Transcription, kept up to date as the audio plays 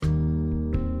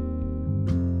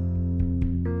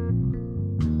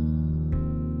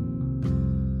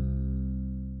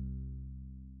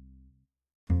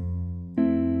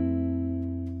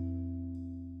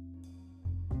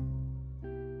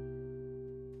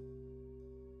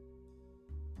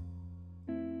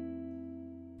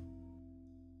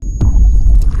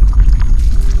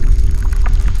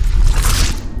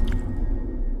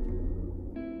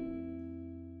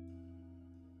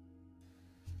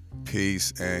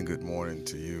Peace and good morning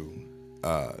to you.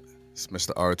 It's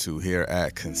Mr. R2 here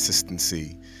at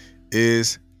Consistency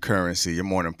is Currency, your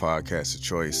morning podcast of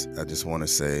choice. I just want to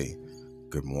say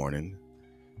good morning.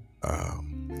 I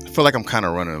feel like I'm kind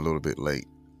of running a little bit late.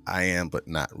 I am, but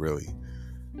not really.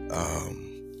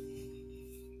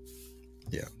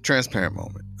 Transparent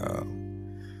moment.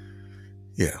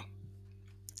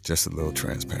 Just a little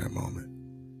transparent moment.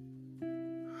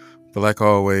 But like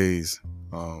always,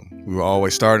 we will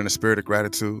always start in the spirit of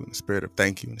gratitude, in the spirit of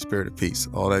thank you, in the spirit of peace,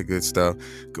 all that good stuff.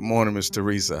 Good morning, Miss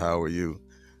Teresa. How are you?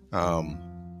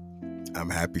 I'm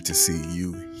happy to see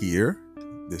you here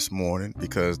this morning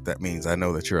because that means I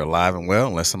know that you're alive and well,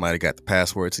 unless somebody got the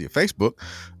password to your Facebook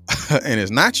and it's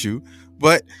not you.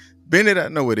 But being that I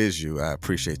know it is you, I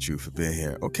appreciate you for being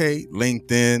here. Okay,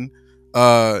 LinkedIn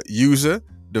user,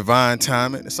 divine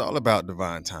timing. It's all about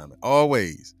divine timing.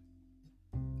 Always,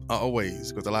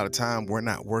 because a lot of time we're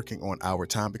not working on our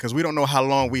time because we don't know how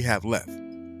long we have left.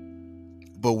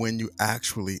 But when you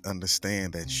actually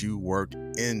understand that you work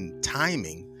in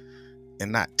timing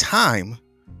and not time,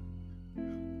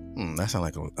 that sounds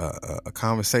like a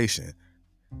conversation.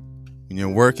 When you're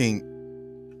working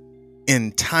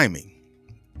in timing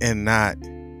and not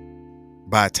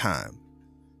by time,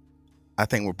 I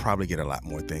think we'll probably get a lot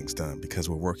more things done because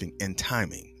we're working in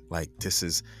timing. Like this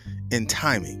is in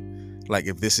timing. Like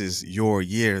if this is your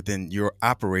year, then you're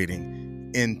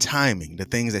operating in timing. The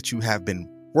things that you have been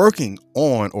working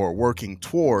on or working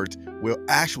towards will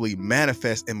actually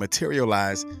manifest and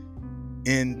materialize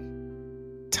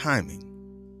in timing.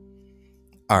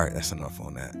 All right, that's enough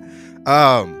on that.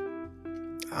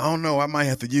 I don't know. I might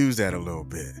have to use that a little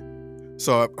bit.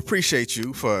 So I appreciate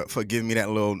you for giving me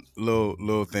that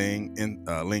little thing in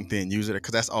LinkedIn user,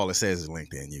 because that's all it says is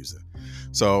LinkedIn user.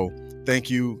 So thank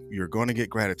you. You're going to get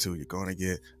gratitude. You're going to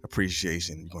get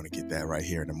appreciation. You're going to get that right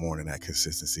here in the morning at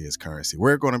Consistency is Currency.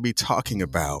 We're going to be talking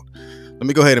about, let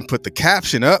me go ahead and put the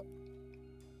caption up.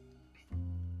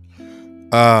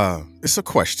 It's a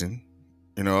question,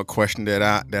 a question that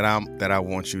I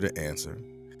want you to answer.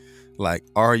 Like,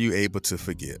 are you able to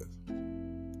forgive?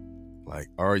 Like,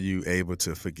 are you able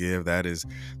to forgive? That is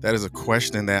a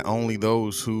question that only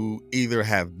those who either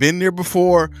have been there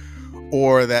before,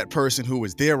 or that person who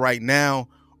is there right now,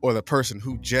 or the person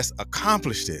who just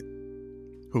accomplished it,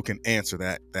 who can answer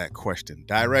that question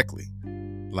directly.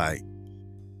 Like,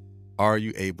 are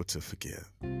you able to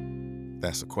forgive?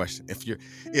 That's a question.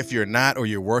 If you're not, or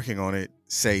you're working on it,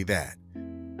 say that.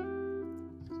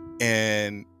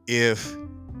 And if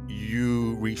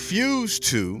you refuse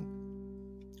to,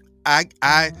 I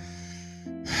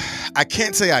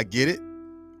can't say I get it,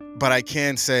 but I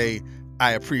can say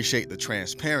I appreciate the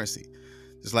transparency.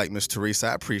 Just like Miss Teresa,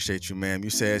 I appreciate you, ma'am.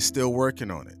 You said still working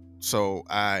on it. So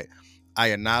I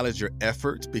acknowledge your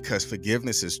efforts, because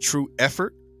forgiveness is true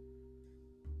effort.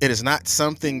 It is not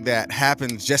something that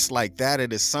happens just like that.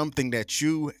 It is something that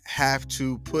you have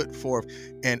to put forth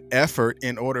an effort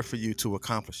in order for you to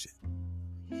accomplish it.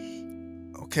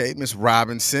 Okay, Miss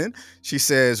Robinson, she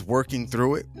says, working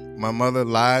through it. My mother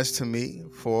lies to me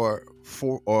for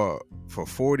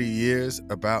 40 years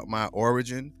about my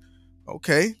origin.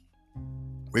 Okay,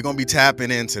 we're going to be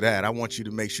tapping into that. I want you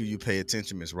to make sure you pay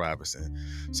attention, Miss Robinson.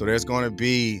 So there's going to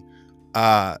be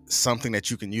something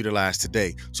that you can utilize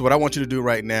today. So what I want you to do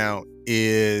right now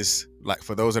is, like,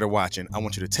 for those that are watching, I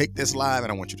want you to take this live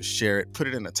and I want you to share it, put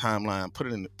it in the timeline, put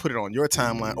it on your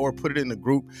timeline, or put it in the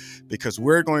group, because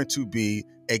we're going to be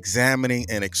examining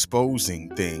and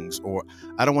exposing things. Or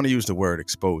I don't want to use the word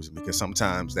exposing, because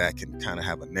sometimes that can kind of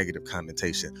have a negative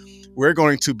connotation. We're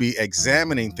going to be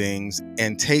examining things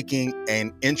and taking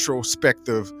an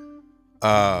introspective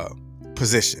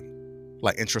position.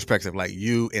 Like introspective, like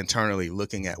you internally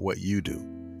looking at what you do.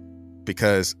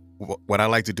 Because what I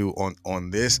like to do on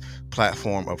this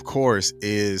platform, of course,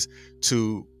 is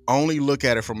to only look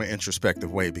at it from an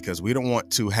introspective way, because we don't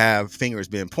want to have fingers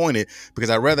being pointed, because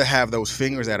I'd rather have those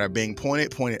fingers that are being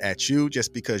pointed at you,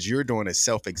 just because you're doing a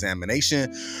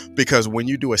self-examination. Because when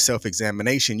you do a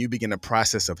self-examination, you begin a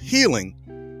process of healing.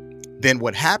 Then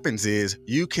what happens is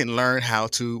you can learn how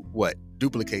to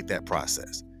duplicate that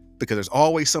process. Because there's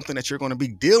always something that you're going to be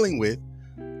dealing with,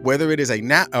 whether it is a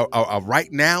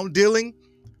right now dealing,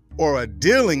 or a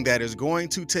dealing that is going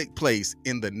to take place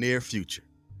in the near future.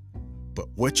 But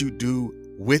what you do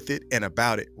with it and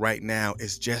about it right now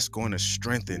is just going to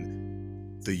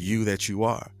strengthen the you that you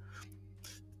are.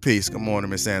 Peace. Good morning,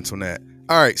 Miss Antoinette.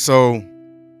 All right, so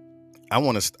I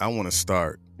want to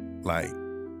start like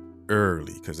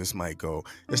early, because it's not going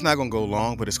to go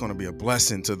long, but it's going to be a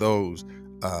blessing to those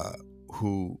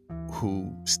who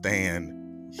stand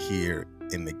here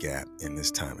in the gap in this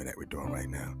time that we're doing right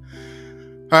now.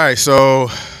 All right, so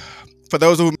for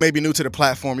those who may be new to the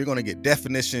platform, you're going to get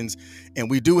definitions, and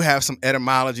we do have some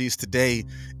etymologies today.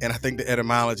 And I think the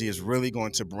etymology is really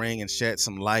going to bring and shed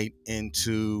some light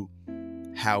into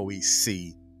how we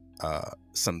see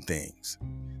some things.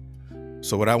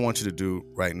 So what I want you to do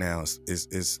right now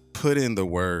is put in the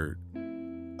word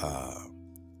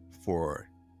for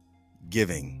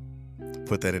giving.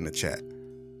 Put that in the chat.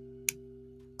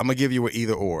 I'm gonna give you an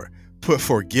either or. Put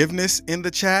forgiveness in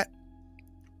the chat,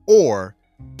 or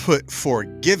put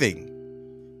forgiving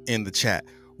in the chat.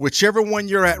 Whichever one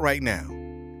you're at right now,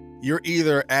 you're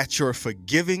either at your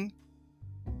forgiving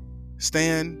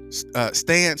stance,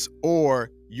 or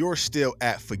you're still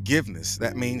at forgiveness.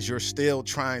 That means you're still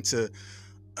trying to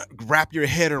wrap your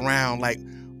head around, like,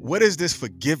 what is this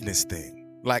forgiveness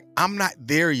thing? Like, I'm not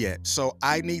there yet, so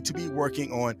I need to be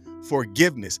working on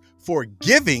forgiveness.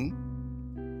 Forgiving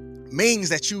means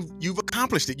that you've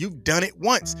accomplished it. You've done it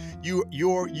once.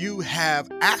 You have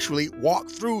actually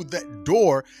walked through that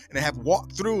door and have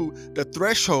walked through the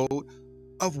threshold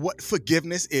of what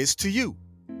forgiveness is to you.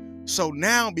 So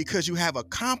now, because you have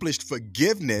accomplished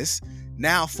forgiveness,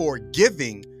 now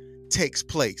forgiving takes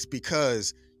place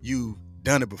because you've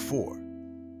done it before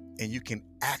and you can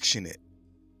action it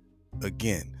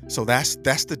again. So that's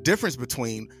the difference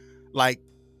between, like,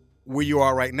 where you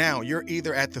are right now. You're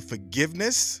either at the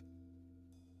forgiveness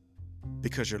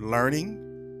because you're learning,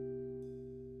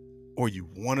 or you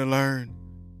want to learn,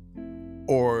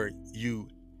 or you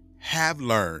have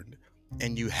learned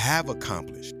and you have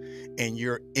accomplished, and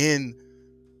you're in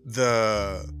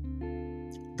the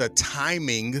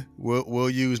timing. We'll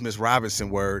use Miss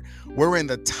Robinson word. We're in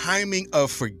the timing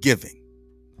of forgiving.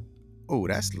 Oh,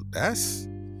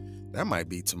 that might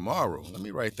be tomorrow. Let me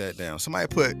write that down. Somebody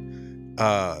put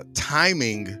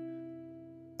timing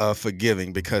of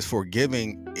forgiving, because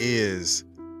forgiving is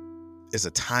a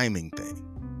timing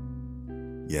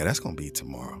thing. Yeah, that's gonna be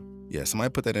tomorrow. Yeah, somebody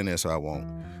put that in there so I won't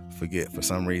forget. For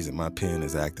some reason, my pen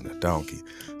is acting a donkey.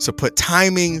 So put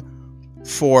timing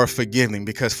for forgiving,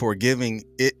 because forgiving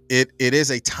it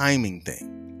is a timing thing.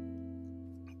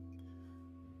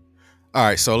 All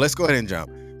right, so let's go ahead and jump.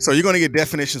 So you're going to get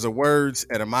definitions of words,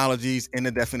 etymologies. In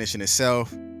the definition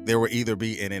itself, there will either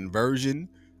be an inversion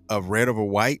of red over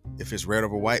white. If it's red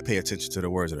over white, pay attention to the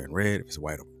words that are in red. If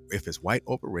it's white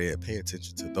over red, pay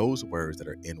attention to those words that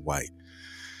are in white.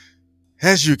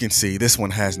 As you can see, this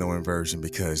one has no inversion,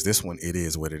 because this one, it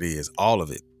is what it is, all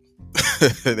of it.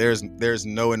 There's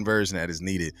no inversion that is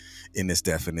needed in this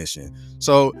definition.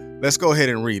 So let's go ahead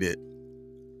and read it.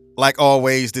 Like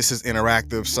always, this is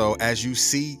interactive. So as you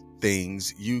see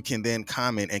things, you can then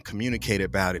comment and communicate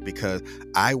about it, because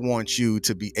I want you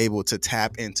to be able to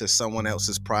tap into someone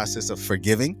else's process of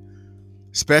forgiving,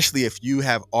 especially if you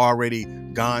have already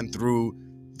gone through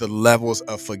the levels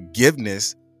of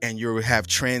forgiveness and you have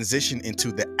transitioned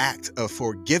into the act of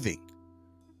forgiving.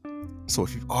 So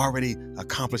if you've already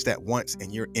accomplished that once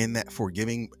and you're in that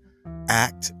forgiving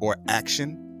act or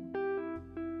action,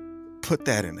 put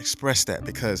that and express that,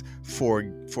 because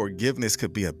forgiveness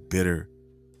could be a bitter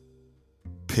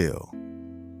pill.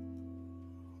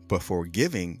 But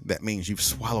forgiving, that means you've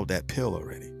swallowed that pill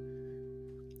already.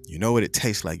 You know what it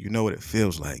tastes like. You know what it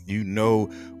feels like. You know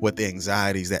what the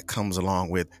anxieties that comes along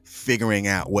with figuring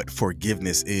out what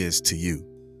forgiveness is to you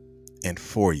and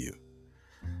for you.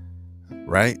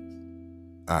 Right?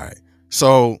 All right.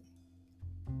 So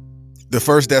the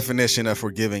first definition of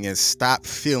forgiving is stop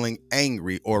feeling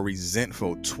angry or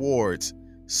resentful towards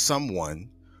someone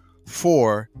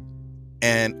for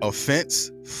an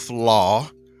offense, flaw,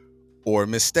 or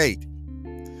mistake.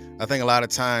 I think a lot of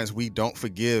times we don't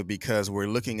forgive because we're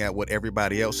looking at what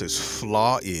everybody else's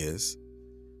flaw is,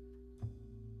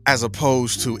 as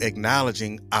opposed to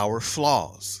acknowledging our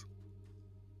flaws.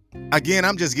 Again,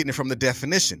 I'm just getting it from the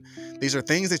definition. These are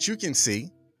things that you can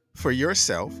see for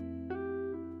yourself,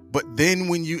 but then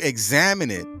when you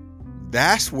examine it,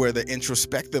 that's where the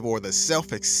introspective or the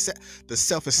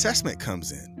self-assessment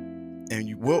comes in,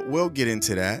 and we'll get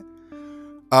into that.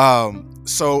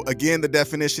 So again, the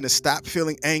definition is stop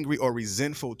feeling angry or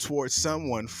resentful towards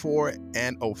someone for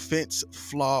an offense,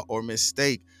 flaw, or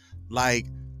mistake. Like,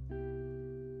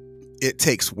 it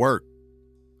takes work,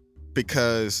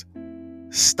 because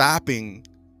stopping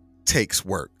takes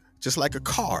work, just like a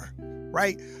car,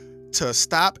 right? To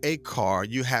stop a car,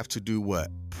 you have to do what?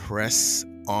 Press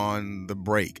on the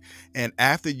brake. And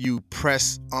after you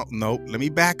press on, no, let me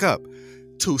back up.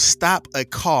 To stop a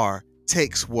car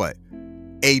takes what?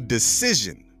 A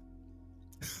decision.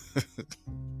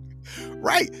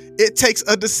 Right? It takes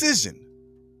a decision.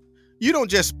 You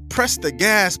don't just press the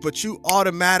gas, but you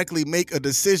automatically make a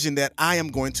decision that I am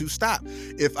going to stop.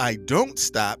 If I don't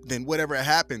stop, then whatever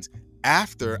happens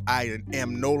after I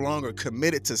am no longer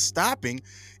committed to stopping,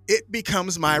 it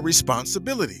becomes my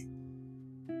responsibility.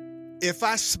 If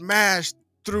I smash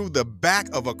through the back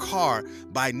of a car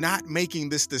by not making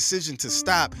this decision to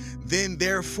stop, then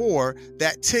therefore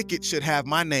that ticket should have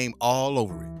my name all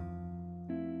over it.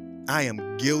 I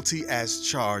am guilty as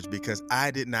charged because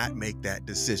I did not make that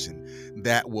decision.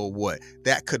 That will what?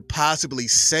 That could possibly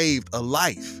save a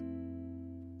life.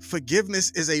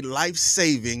 Forgiveness is a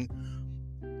life-saving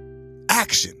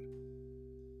action.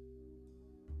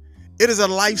 It is a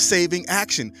life-saving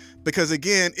action because,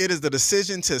 again, it is the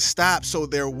decision to stop so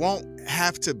there won't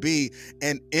have to be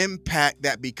an impact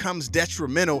that becomes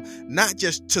detrimental, not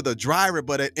just to the driver,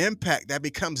 but an impact that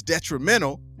becomes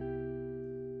detrimental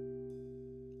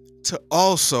to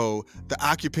also the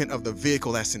occupant of the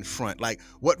vehicle that's in front. Like,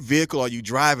 what vehicle are you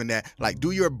driving at? Like,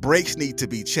 do your brakes need to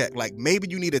be checked? Like, maybe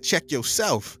you need to check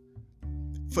yourself.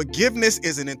 Forgiveness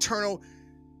is an internal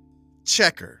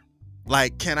checker.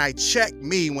 Like, can I check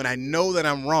me when I know that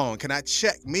I'm wrong? Can I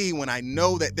check me when I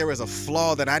know that there is a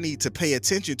flaw that I need to pay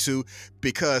attention to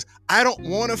because I don't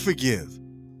want to forgive?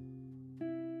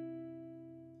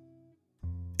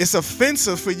 It's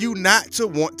offensive for you not to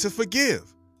want to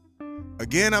forgive.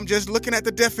 Again, I'm just looking at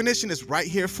the definition. It's right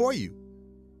here for you.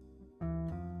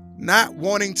 Not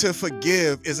wanting to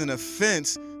forgive is an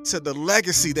offense to the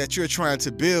legacy that you're trying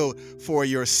to build for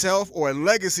yourself, or a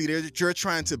legacy that you're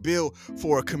trying to build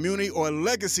for a community, or a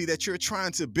legacy that you're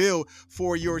trying to build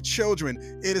for your children.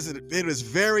 It is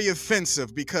very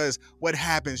offensive because what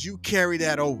happens, you carry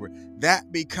that over.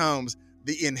 That becomes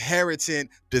the inherited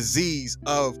disease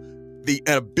of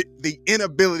the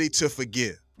inability to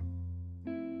forgive.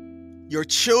 Your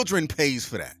children pays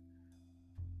for that.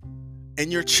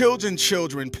 And your children's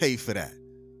children pay for that.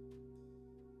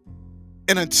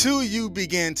 And until you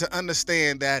begin to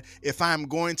understand that if I'm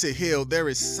going to heal, there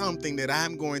is something that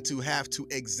I'm going to have to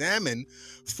examine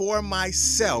for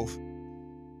myself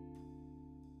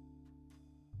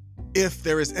if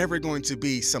there is ever going to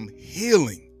be some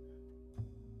healing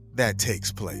that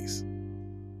takes place.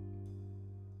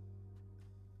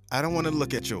 I don't want to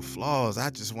look at your flaws. I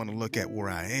just want to look at where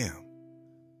I am.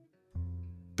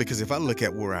 Because if I look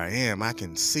at where I am, I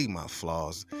can see my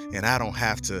flaws, and I don't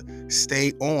have to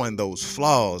stay on those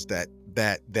flaws that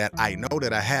I know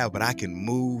that I have, but I can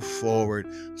move forward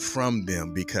from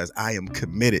them because I am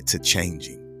committed to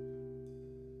changing.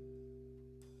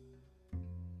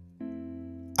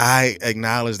 I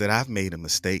acknowledge that I've made a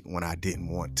mistake when I didn't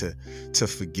want to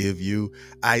forgive you.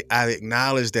 I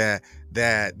acknowledge that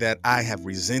I have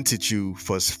resented you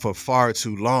for far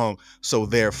too long. So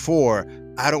therefore,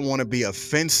 I don't want to be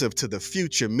offensive to the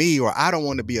future me, or I don't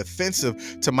want to be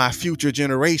offensive to my future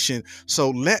generation. So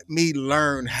let me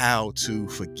learn how to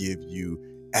forgive you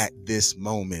at this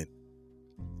moment,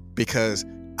 because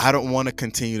I don't want to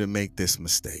continue to make this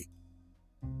mistake.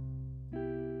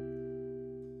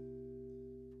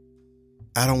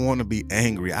 I don't want to be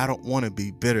angry. I don't want to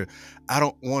be bitter. I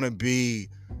don't want to be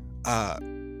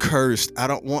cursed. I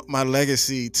don't want my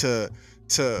legacy to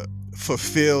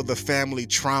fulfill the family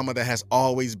trauma that has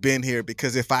always been here,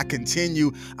 because if I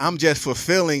continue, I'm just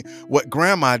fulfilling what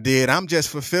grandma did. I'm just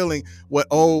fulfilling what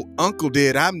old uncle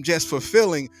did. I'm just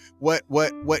fulfilling what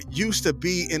used to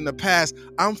be in the past.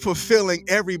 I'm fulfilling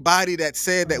everybody that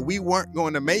said that we weren't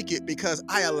going to make it, because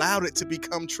I allowed it to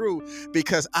become true,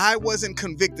 because I wasn't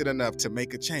convicted enough to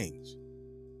make a change.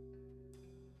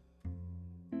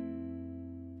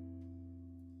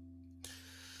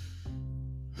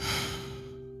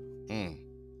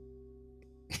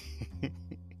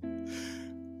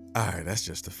 All right, that's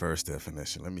just the first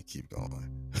definition. Let me keep going.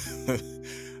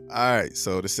 All right,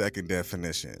 so the second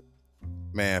definition.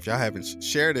 Man, if y'all haven't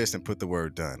shared this and put the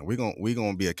word done, we're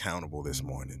gonna be accountable this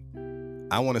morning.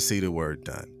 I want to see the word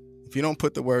done. If you don't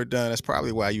put the word done, that's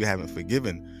probably why you haven't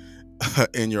forgiven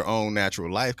in your own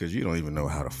natural life, because you don't even know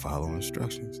how to follow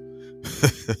instructions.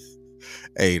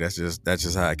 Hey, that's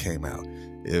just how it came out.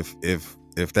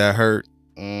 If that hurt,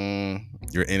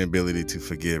 your inability to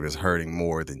forgive is hurting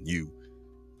more than you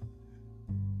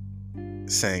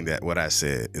saying that what I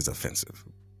said is offensive.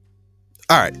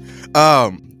 All right.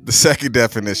 The second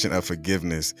definition of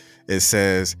forgiveness, it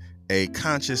says a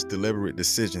conscious, deliberate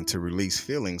decision to release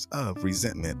feelings of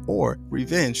resentment or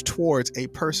revenge towards a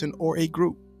person or a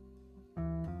group.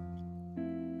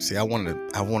 See, I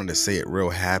wanted to say it real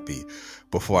happy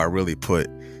before I really put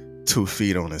 2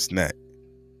 feet on its neck.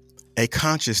 A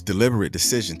conscious, deliberate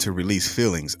decision to release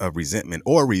feelings of resentment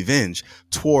or revenge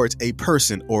towards a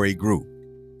person or a group.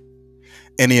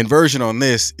 And the inversion on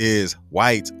this is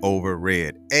white over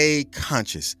red. A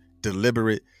conscious,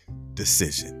 deliberate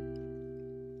decision.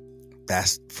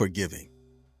 That's forgiving.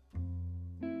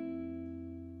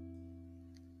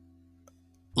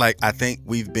 Like, I think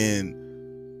we've been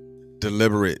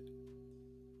deliberate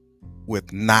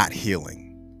with not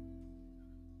healing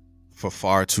for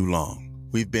far too long.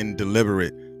 We've been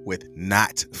deliberate with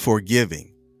not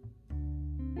forgiving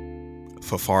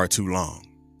for far too long,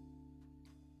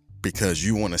 because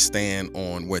you want to stand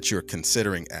on what you're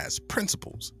considering as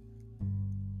principles.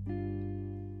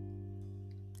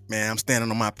 Man, I'm standing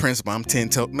on my principle. I'm 10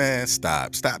 toes. Man,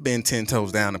 stop being 10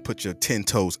 toes down and put your 10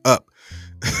 toes up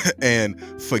and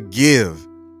forgive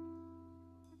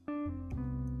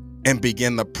and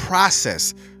begin the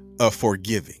process of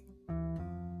forgiving.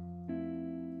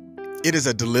 It is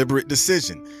a deliberate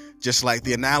decision. Just like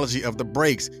the analogy of the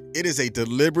brakes, it is a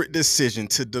deliberate decision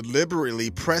to deliberately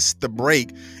press the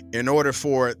brake in order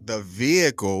for the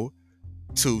vehicle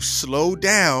to slow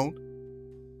down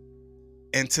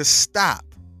and to stop.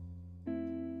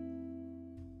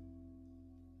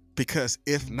 Because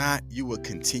if not, you will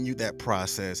continue that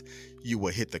process. You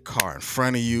will hit the car in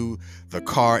front of you. The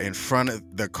car in front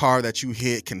of the car that you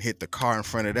hit can hit the car in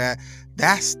front of that.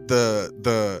 That's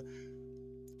the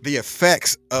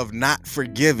effects of not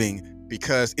forgiving,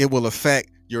 because it will affect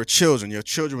your children. Your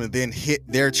children will then hit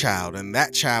their child, and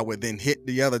that child would then hit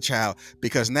the other child,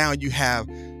 because now you have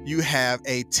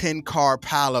a 10 car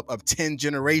pileup of 10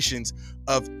 generations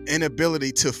of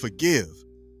inability to forgive.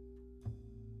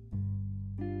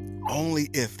 Only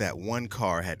if that one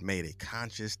car had made a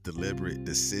conscious, deliberate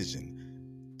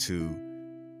decision to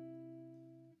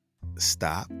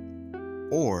stop,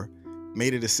 or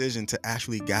made a decision to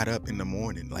actually got up in the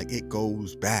morning. Like, it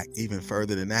goes back even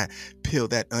further than that. Peel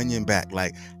that onion back.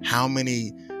 Like, how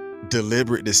many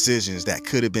deliberate decisions that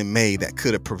could have been made that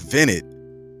could have prevented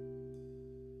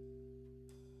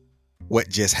what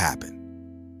just happened?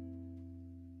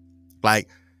 Like,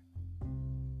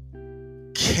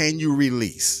 can you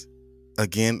release?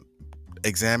 Again,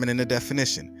 examining the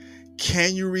definition.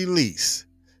 Can you release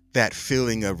that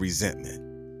feeling of resentment?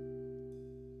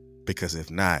 Because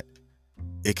if not,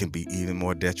 it can be even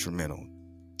more detrimental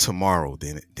tomorrow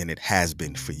than it has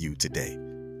been for you today.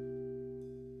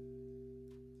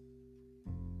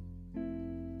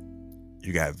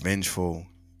 You got vengeful,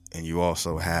 and you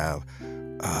also have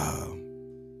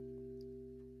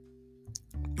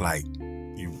like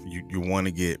you want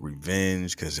to get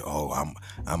revenge because I'm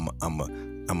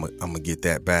gonna get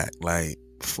that back. Like,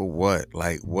 for what?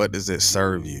 Like, what does it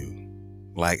serve you?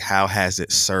 Like, how has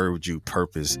it served you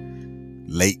purpose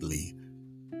lately?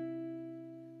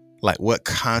 Like, what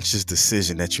conscious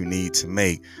decision that you need to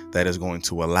make that is going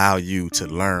to allow you to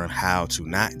learn how to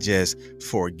not just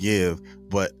forgive,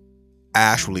 but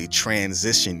actually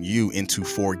transition you into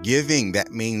forgiving.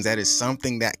 That means that is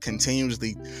something that continues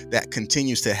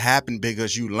to happen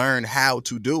because you learn how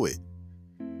to do it.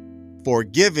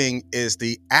 Forgiving is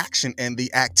the action and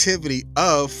the activity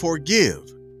of forgive.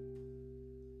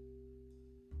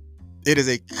 It is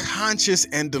a conscious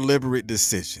and deliberate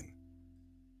decision.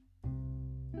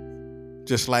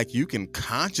 Just like you can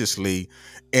consciously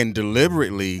and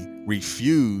deliberately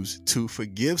refuse to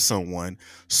forgive someone.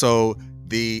 So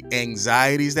the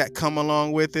anxieties that come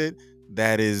along with it,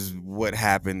 that is what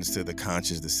happens to the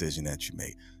conscious decision that you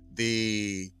make.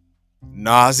 The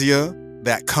nausea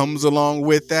that comes along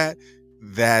with that,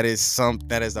 that is a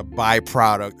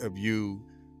byproduct of you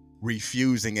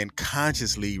refusing and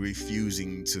consciously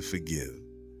refusing to forgive.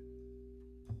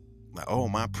 Like, oh,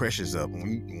 my pressure's up.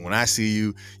 When I see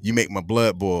you, you make my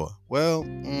blood boil. Well,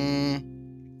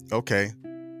 okay.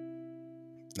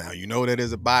 Now, you know that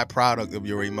is a byproduct of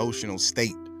your emotional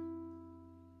state.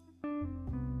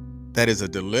 That is a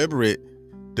deliberate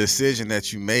decision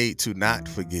that you made to not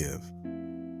forgive.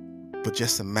 But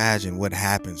just imagine what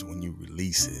happens when you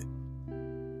release it.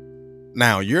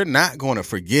 Now, you're not going to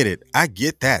forget it. I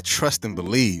get that. Trust and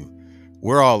believe.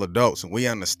 We're all adults and we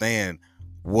understand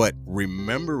what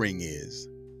remembering is.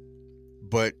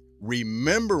 But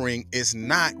remembering is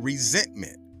not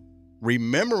resentment.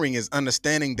 Remembering is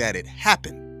understanding that it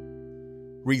happened.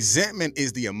 Resentment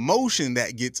is the emotion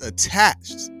that gets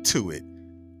attached to it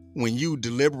when you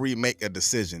deliberately make a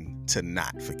decision to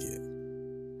not forgive.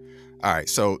 All right,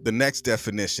 so the next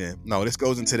definition, this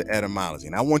goes into the etymology,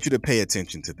 and I want you to pay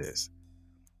attention to this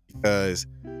because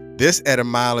this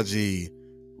etymology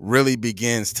really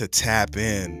begins to tap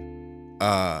in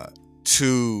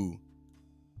to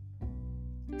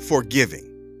forgiving.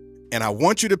 And I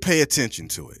want you to pay attention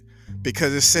to it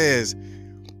because it says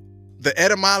the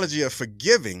etymology of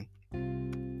forgiving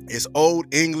is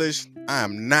Old English. I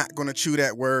am not going to chew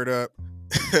that word up.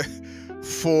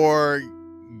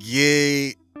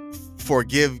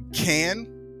 Forgive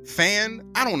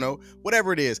fan, I don't know,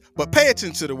 whatever it is, but pay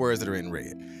attention to the words that are in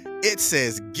red. It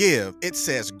says give, it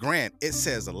says grant, it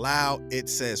says allow, it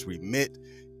says remit,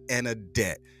 and a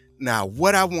debt. Now,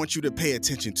 what I want you to pay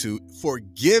attention to,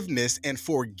 forgiveness and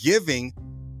forgiving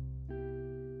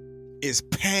is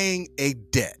paying a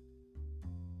debt.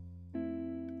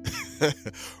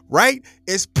 Right?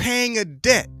 It's paying a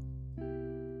debt.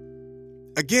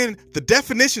 Again, the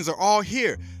definitions are all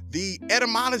here. The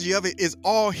etymology of it is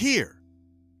all here.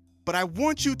 But I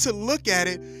want you to look at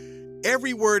it.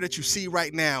 Every word that you see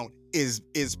right now is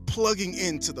plugging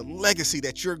into the legacy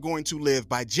that you're going to live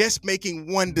by just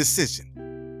making one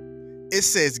decision. It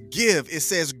says give, it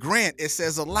says grant, it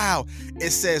says allow, it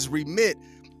says remit.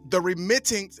 The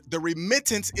remittance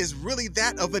is really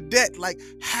that of a debt. Like,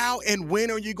 how and when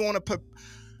are you going to put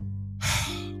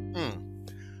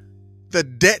the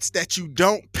debts that you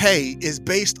don't pay is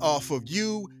based off of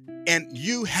you and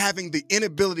you having the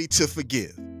inability to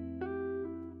forgive.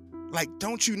 Like,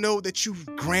 don't you know that you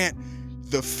grant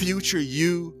the future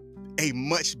you a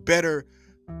much better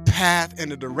path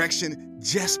and a direction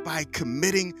just by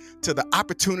committing to the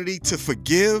opportunity to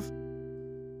forgive?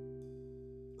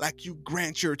 Like, you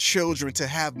grant your children to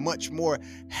have much more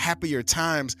happier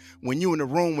times when you're in the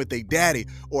room with their daddy,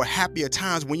 or happier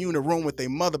times when you're in the room with their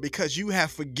mother, because you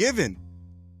have forgiven.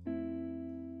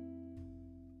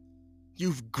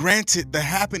 You've granted the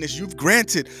happiness, you've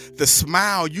granted the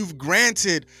smile, you've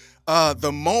granted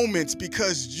the moments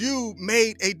because you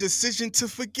made a decision to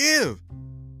forgive.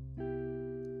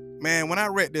 Man, when I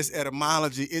read this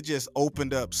etymology, it just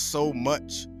opened up so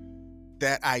much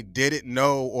that I didn't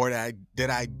know, or that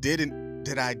I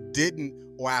didn't,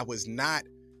 or I was not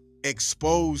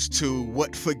exposed to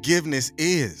what forgiveness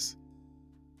is.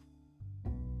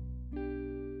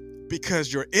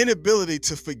 Because your inability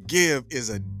to forgive is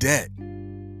a debt.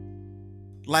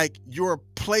 Like, you're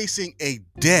placing a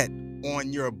debt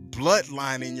on your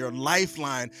bloodline and your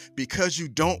lifeline because you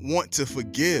don't want to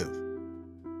forgive.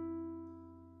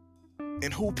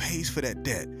 And who pays for that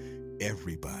debt?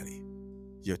 Everybody.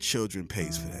 Your children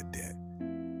pays for that debt.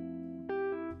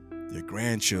 Your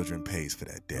grandchildren pays for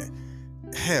that debt.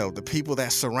 Hell, the people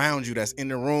that surround you, that's in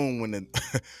the room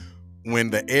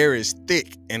when the air is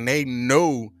thick and they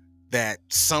know that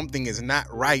something is not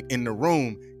right in the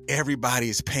room, everybody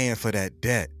is paying for that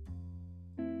debt.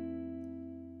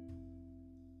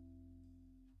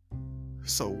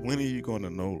 So when are you going to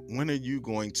know? When are you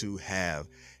going to have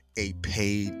a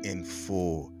paid in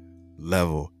full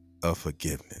level of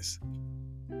forgiveness?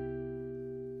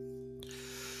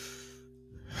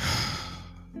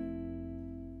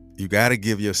 You got to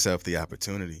give yourself the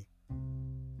opportunity.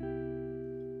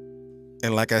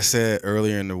 And like I said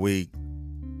earlier in the week,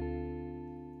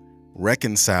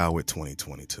 reconcile with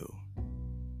 2022.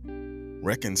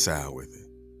 Reconcile with it.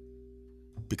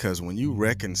 Because when you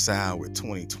reconcile with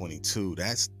 2022,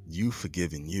 that's you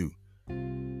forgiving you.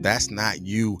 That's not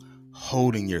you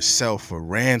holding yourself for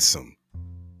ransom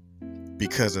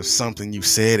because of something you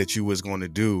said that you was going to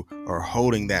do, or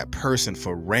holding that person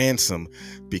for ransom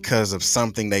because of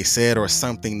something they said or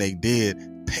something they did.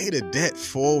 Pay the debt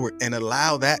forward and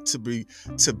allow that to be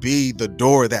the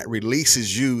door that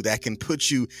releases you, that can put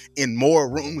you in more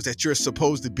rooms that you're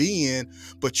supposed to be in,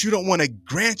 but you don't want to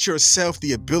grant yourself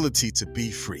the ability to be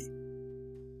free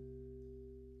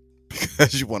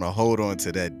because you want to hold on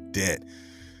to that debt.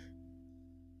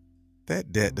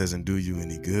 That debt doesn't do you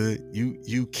any good.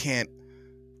 You can't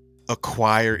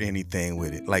acquire anything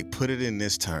with it. Like, put it in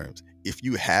this terms. If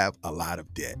you have a lot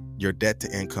of debt, your debt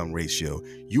to income ratio,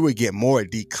 you would get more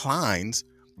declines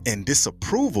and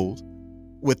disapprovals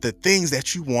with the things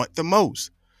that you want the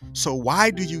most. So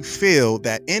why do you feel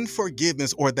that in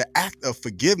forgiveness, or the act of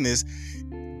forgiveness,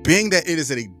 being that it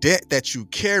is a debt that you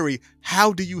carry,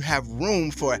 how do you have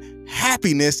room for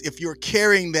happiness if you're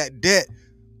carrying that debt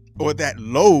or that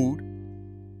load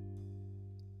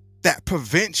that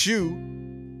prevents you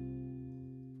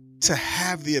to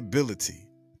have the ability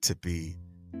to be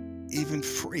even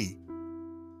free?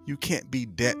 You can't be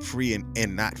debt free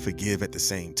and not forgive at the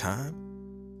same time.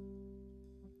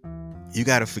 You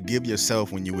got to forgive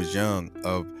yourself when you was young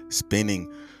of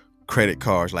spending credit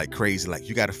cards like crazy. Like,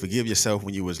 you got to forgive yourself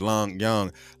when you was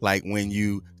young, like when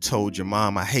you told your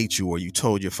mom I hate you, or you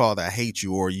told your father I hate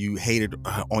you, or you hated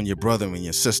on your brother and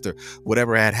your sister,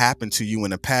 whatever had happened to you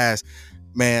in the past.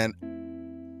 Man,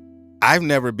 I've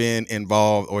never been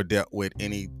involved or dealt with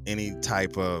any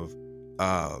type of,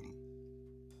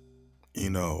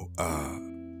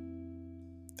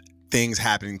 things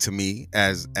happening to me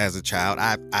as a child.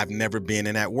 I've never been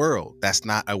in that world. That's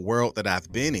not a world that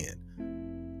I've been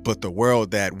in. But the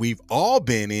world that we've all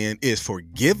been in is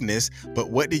forgiveness. But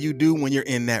what do you do when you're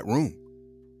in that room?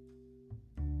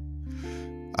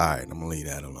 All right, I'm gonna leave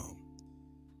that alone.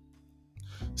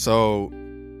 So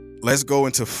let's go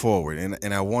into forward,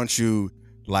 and I want you,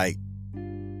 like,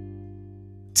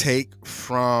 take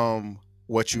from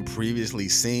what you previously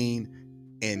seen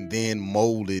and then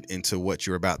mold it into what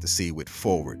you're about to see with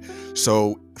forward.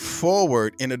 So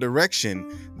forward in a direction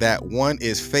that one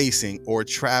is facing or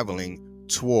traveling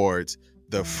towards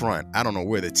the front. I don't know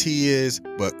where the T is,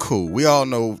 but cool. We all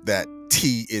know that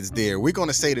T is there. We're going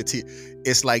to say the T.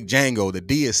 It's like Django. The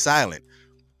D is silent.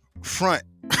 Front.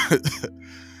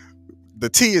 The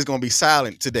T is going to be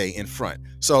silent today in front.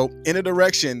 So in a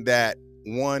direction that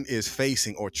one is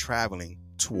facing or traveling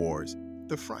towards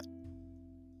the front.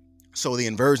 So the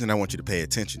inversion I want you to pay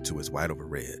attention to is white over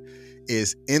red,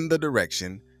 is in the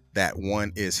direction that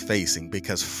one is facing,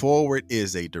 because forward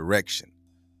is a direction.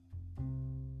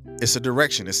 It's a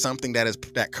direction. It's something that is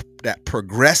that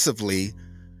progressively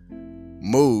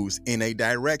moves in a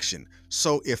direction.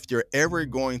 So if you're ever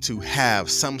going to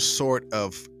have some sort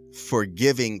of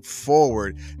forgiving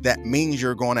forward, that means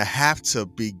you're going to have to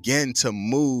begin to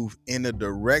move in a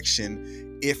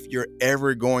direction if you're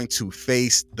ever going to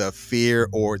face the fear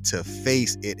or to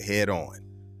face it head on.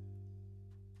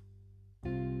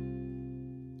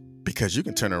 Because you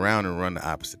can turn around and run the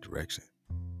opposite direction,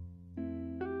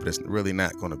 but it's really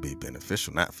not going to be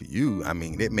beneficial. Not for you. I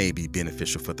mean, it may be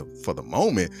beneficial for the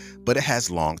moment, but it has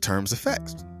long-term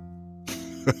effects.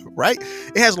 Right?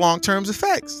 It has long-term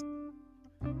effects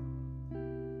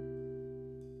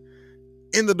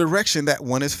in the direction that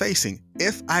one is facing.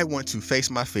 If I want to face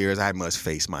my fears, I must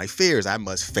face my fears. I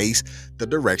must face the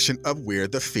direction of where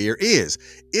the fear is.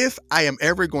 If I am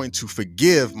ever going to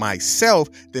forgive myself,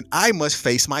 then I must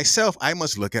face myself. I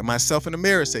must look at myself in the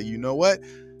mirror and say, you know what?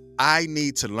 I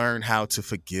need to learn how to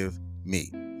forgive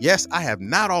me. Yes, I have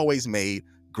not always made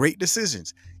great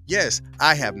decisions. Yes,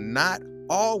 I have not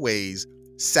always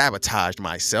sabotaged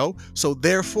myself. So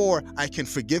therefore, I can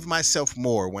forgive myself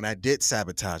more when I did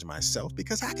sabotage myself,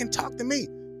 because I can talk to me.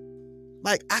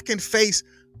 Like, I can face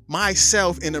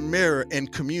myself in a mirror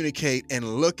and communicate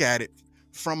and look at it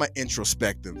from an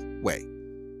introspective way.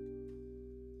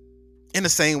 In the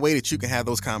same way that you can have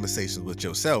those conversations with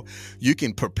yourself, you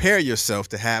can prepare yourself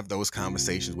to have those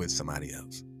conversations with somebody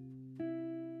else.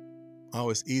 Oh,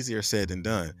 it's easier said than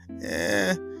done.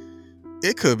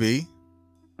 It could be.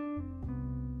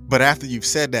 But after you've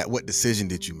said that, what decision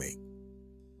did you make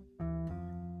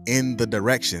in the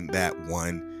direction that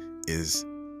one is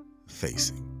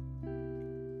facing?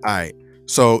 All right.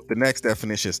 So the next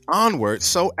definition is onward,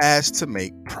 so as to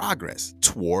make progress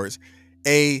towards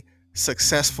a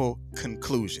successful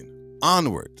conclusion.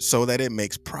 Onward, so that it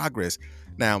makes progress.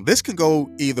 Now, this can go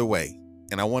either way,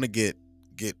 and I want to get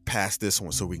past this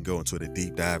one so we can go into the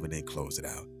deep dive and then close it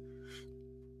out.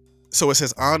 So it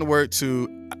says onward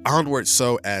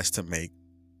so as to make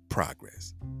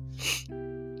progress.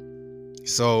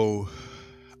 So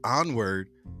onward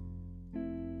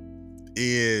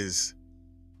is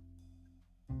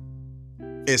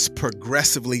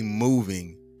progressively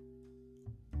moving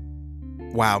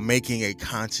while making a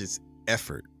conscious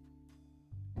effort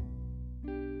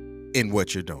in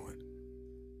what you're doing.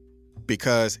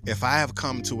 Because if I have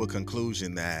come to a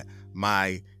conclusion that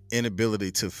my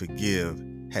inability to forgive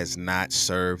has not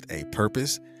served a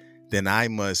purpose, then I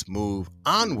must move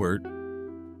onward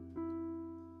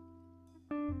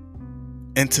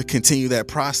and to continue that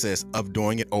process of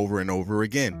doing it over and over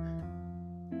again.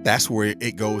 That's where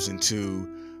it goes into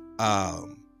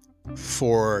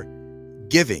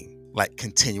forgiving, like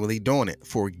continually doing it.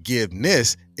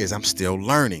 Forgiveness is I'm still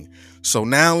learning. So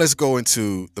now let's go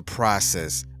into the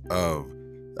process of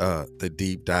the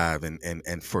deep dive,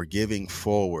 and forgiving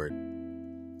forward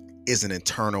is an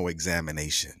internal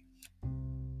examination.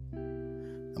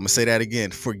 I'm gonna say that again.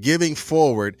 Forgiving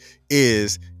forward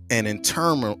is an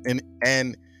internal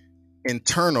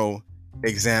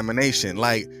examination.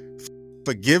 Like,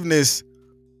 forgiveness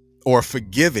or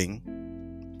forgiving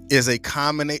is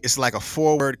it's like a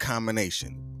 4-word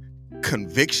combination: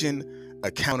 conviction,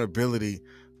 accountability,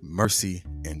 mercy,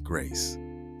 and grace.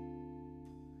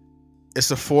 It's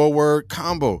a 4-word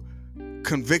combo: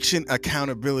 conviction,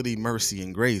 accountability, mercy,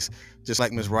 and grace. Just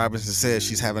like Ms. Robinson said,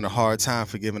 she's having a hard time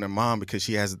forgiving her mom because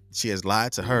she has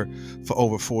lied to her for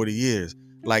over 40 years.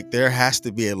 Like, there has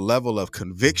to be a level of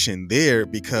conviction there,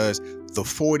 because the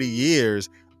 40 years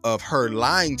of her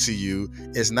lying to you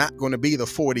is not going to be the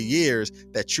 40 years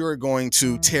that you're going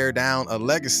to tear down a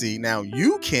legacy. Now,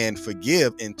 you can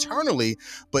forgive internally,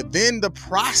 but then the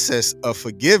process of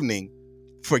forgiving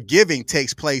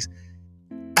takes place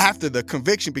after the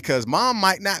conviction, because mom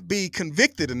might not be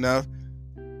convicted enough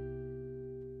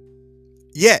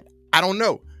yet. I don't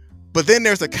know. But then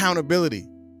there's accountability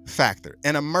factor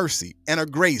and a mercy and a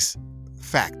grace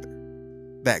factor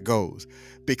that goes,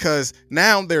 because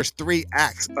now there's 3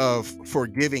 acts of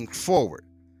forgiving forward.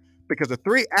 Because the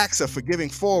 3 acts of forgiving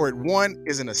forward, 1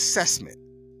 is an assessment,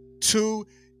 2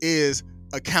 is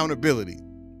accountability,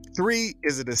 3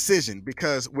 is a decision,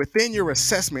 because within your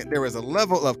assessment, there is a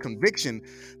level of conviction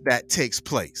that takes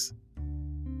place.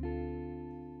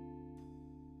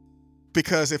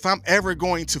 Because if I'm ever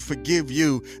going to forgive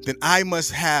you, then I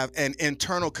must have an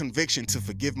internal conviction to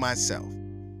forgive myself.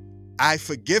 I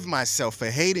forgive myself for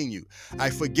hating you. I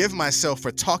forgive myself for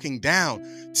talking down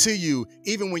to you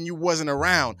even when you wasn't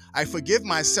around. I forgive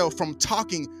myself from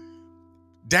talking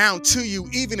down to you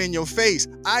even in your face.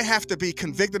 I have to be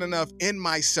convicted enough in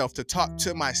myself to talk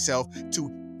to myself, to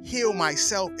heal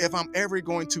myself, if I'm ever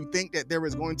going to think that there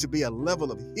is going to be a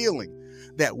level of healing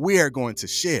that we are going to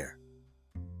share.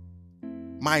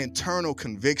 My internal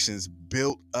convictions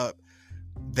built up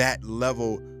that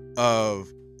level of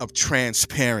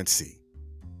transparency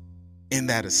in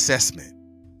that assessment,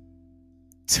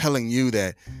 telling you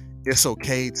that it's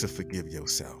okay to forgive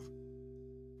yourself.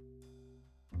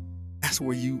 That's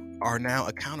where you are now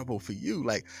accountable for you.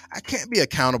 Like, I can't be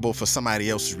accountable for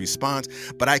somebody else's response,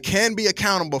 but I can be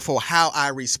accountable for how I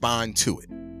respond to it.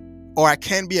 Or I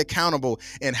can be accountable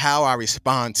in how I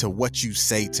respond to what you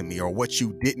say to me or what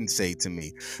you didn't say to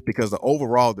me, because the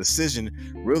overall decision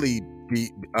really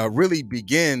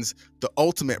begins the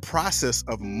ultimate process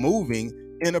of moving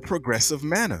in a progressive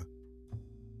manner.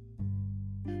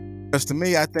 Because to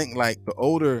me, I think like the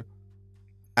older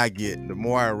I get, the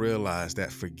more I realize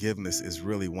that forgiveness is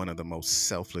really one of the most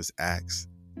selfless acts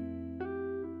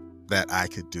that I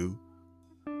could do.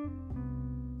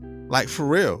 Like, for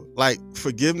real, like,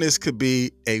 forgiveness could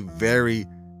be a very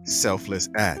selfless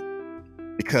act,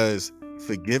 because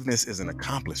forgiveness is an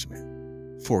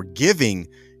accomplishment. Forgiving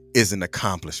is an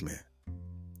accomplishment.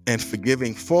 And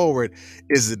forgiving forward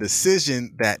is a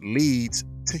decision that leads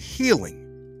to healing.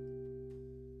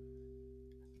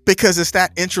 Because it's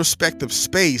that introspective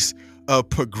space of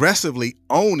progressively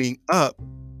owning up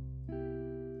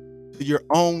to your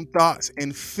own thoughts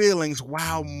and feelings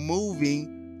while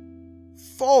moving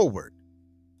forward.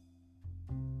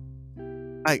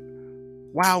 Like,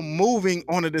 while moving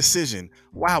on a decision,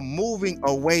 while moving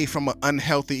away from an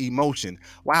unhealthy emotion,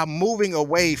 while moving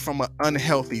away from an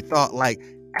unhealthy thought. Like,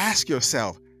 ask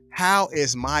yourself, how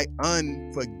is my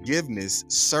unforgiveness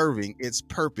serving its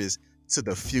purpose to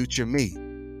the future me?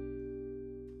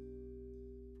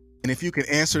 And if you can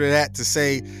answer to that to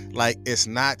say, like, it's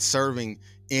not serving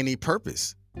any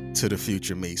purpose to the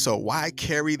future me, so why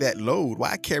carry that load?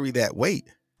 Why carry that weight?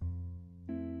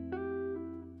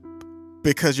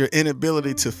 Because your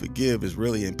inability to forgive is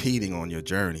really impeding on your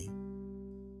journey.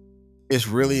 It's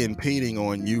really impeding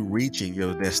on you reaching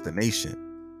your destination.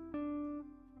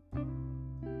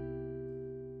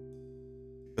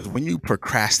 Because when you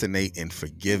procrastinate in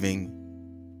forgiving,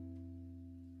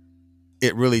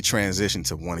 it really transitions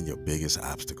to one of your biggest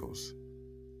obstacles.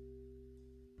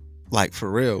 Like,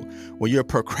 for real, when you're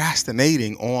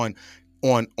procrastinating on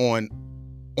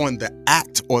the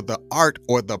act or the art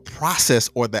or the process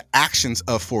or the actions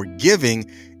of forgiving,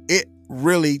 it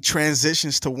really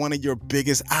transitions to one of your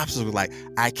biggest obstacles. Like,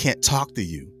 I can't talk to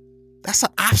you. That's an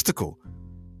obstacle.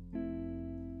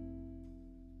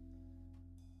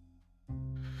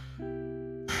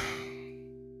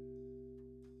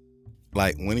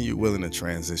 Like, when are you willing to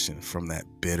transition from that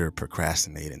bitter,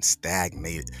 procrastinating,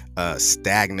 stagnant,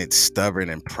 stubborn,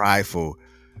 and prideful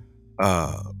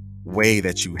way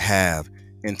that you have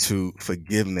into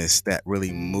forgiveness that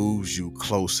really moves you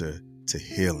closer to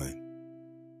healing?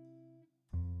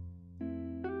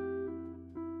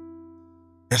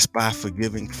 Just by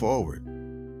forgiving forward.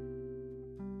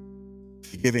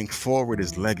 Forgiving forward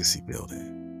is legacy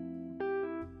building.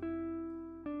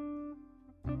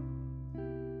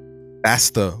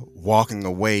 That's the walking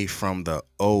away from the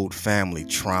old family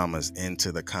traumas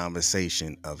into the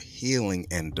conversation of healing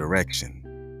and direction.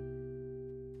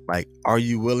 Like, are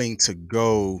you willing to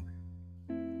go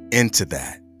into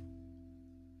that?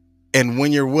 And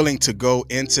when you're willing to go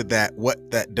into that,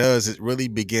 what that does, it really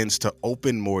begins to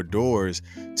open more doors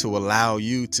to allow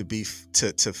you to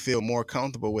feel more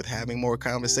comfortable with having more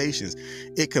conversations.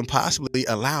 It can possibly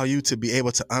allow you to be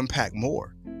able to unpack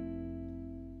more.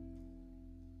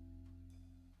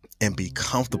 and be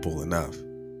comfortable enough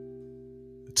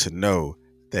to know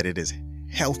that it is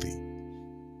healthy.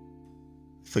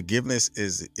 Forgiveness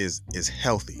is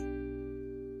healthy.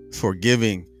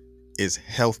 Forgiving is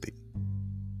healthy.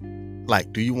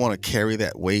 Like, do you want to carry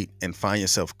that weight and find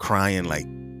yourself crying like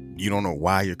you don't know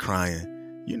why you're crying?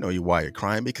 You know why you're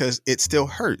crying, because it still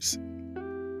hurts.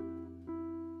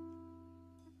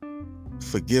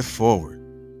 Forgive forward.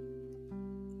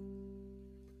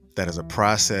 That is a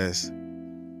process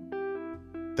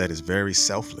that is very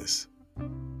selfless,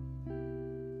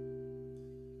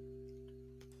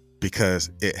 because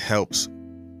it helps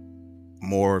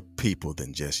more people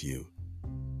than just you.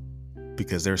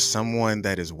 Because there's someone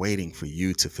that is waiting for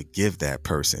you to forgive that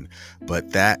person,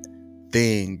 but that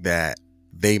thing that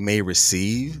they may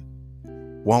receive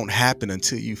won't happen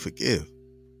until you forgive.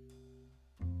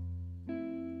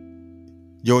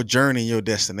 Your journey, your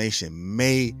destination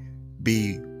may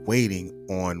be waiting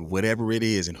on whatever it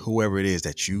is and whoever it is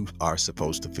that you are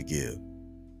supposed to forgive.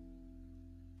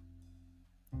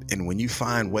 And when you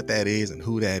find what that is and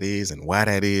who that is and why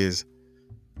that is,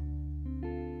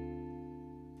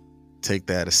 take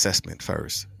that assessment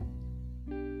first.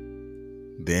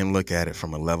 Then look at it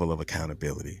from a level of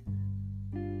accountability.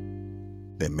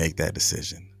 Then make that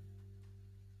decision.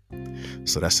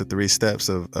 So that's the 3 steps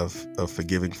of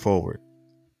forgiving forward.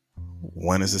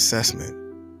 1 is assessment.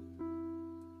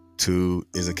 2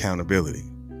 is accountability.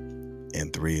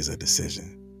 And 3 is a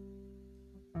decision.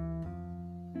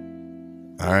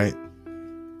 All right.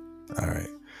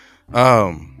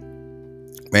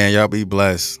 Man, y'all be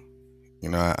blessed.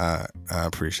 I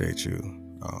appreciate you.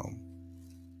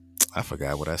 I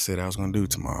forgot what I said I was going to do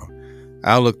tomorrow.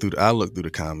 I'll look through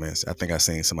the comments. I think I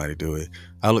seen somebody do it.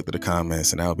 I'll look through the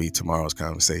comments, and that'll be tomorrow's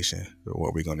conversation,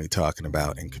 what we're going to be talking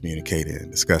about and communicating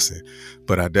and discussing.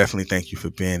 But I definitely thank you for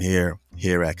being here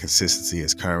at Consistency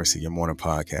is Currency, your morning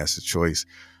podcast of choice.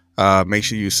 Make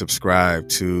sure you subscribe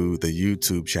to the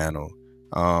YouTube channel.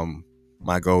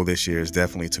 My goal this year is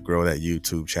definitely to grow that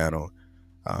YouTube channel,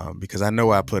 because I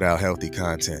know I put out healthy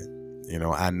content.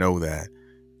 I know that.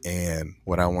 And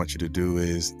what I want you to do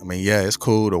is, it's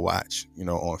cool to watch,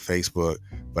 on Facebook,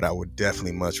 but I would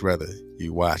definitely much rather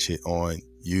you watch it on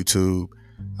YouTube,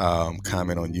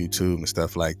 comment on YouTube and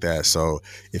stuff like that. So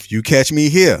if you catch me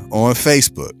here on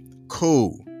Facebook,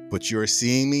 cool, but you're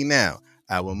seeing me now.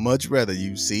 I would much rather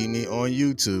you see me on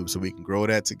YouTube so we can grow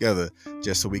that together,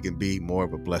 just so we can be more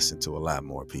of a blessing to a lot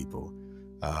more people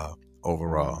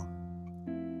overall.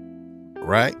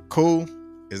 Right? Cool.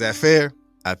 Is that fair?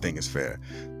 I think it's fair.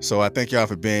 So I thank y'all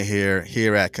for being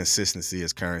here at Consistency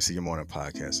is Currency, your morning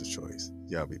podcast of choice.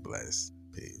 Y'all be blessed.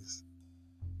 Peace.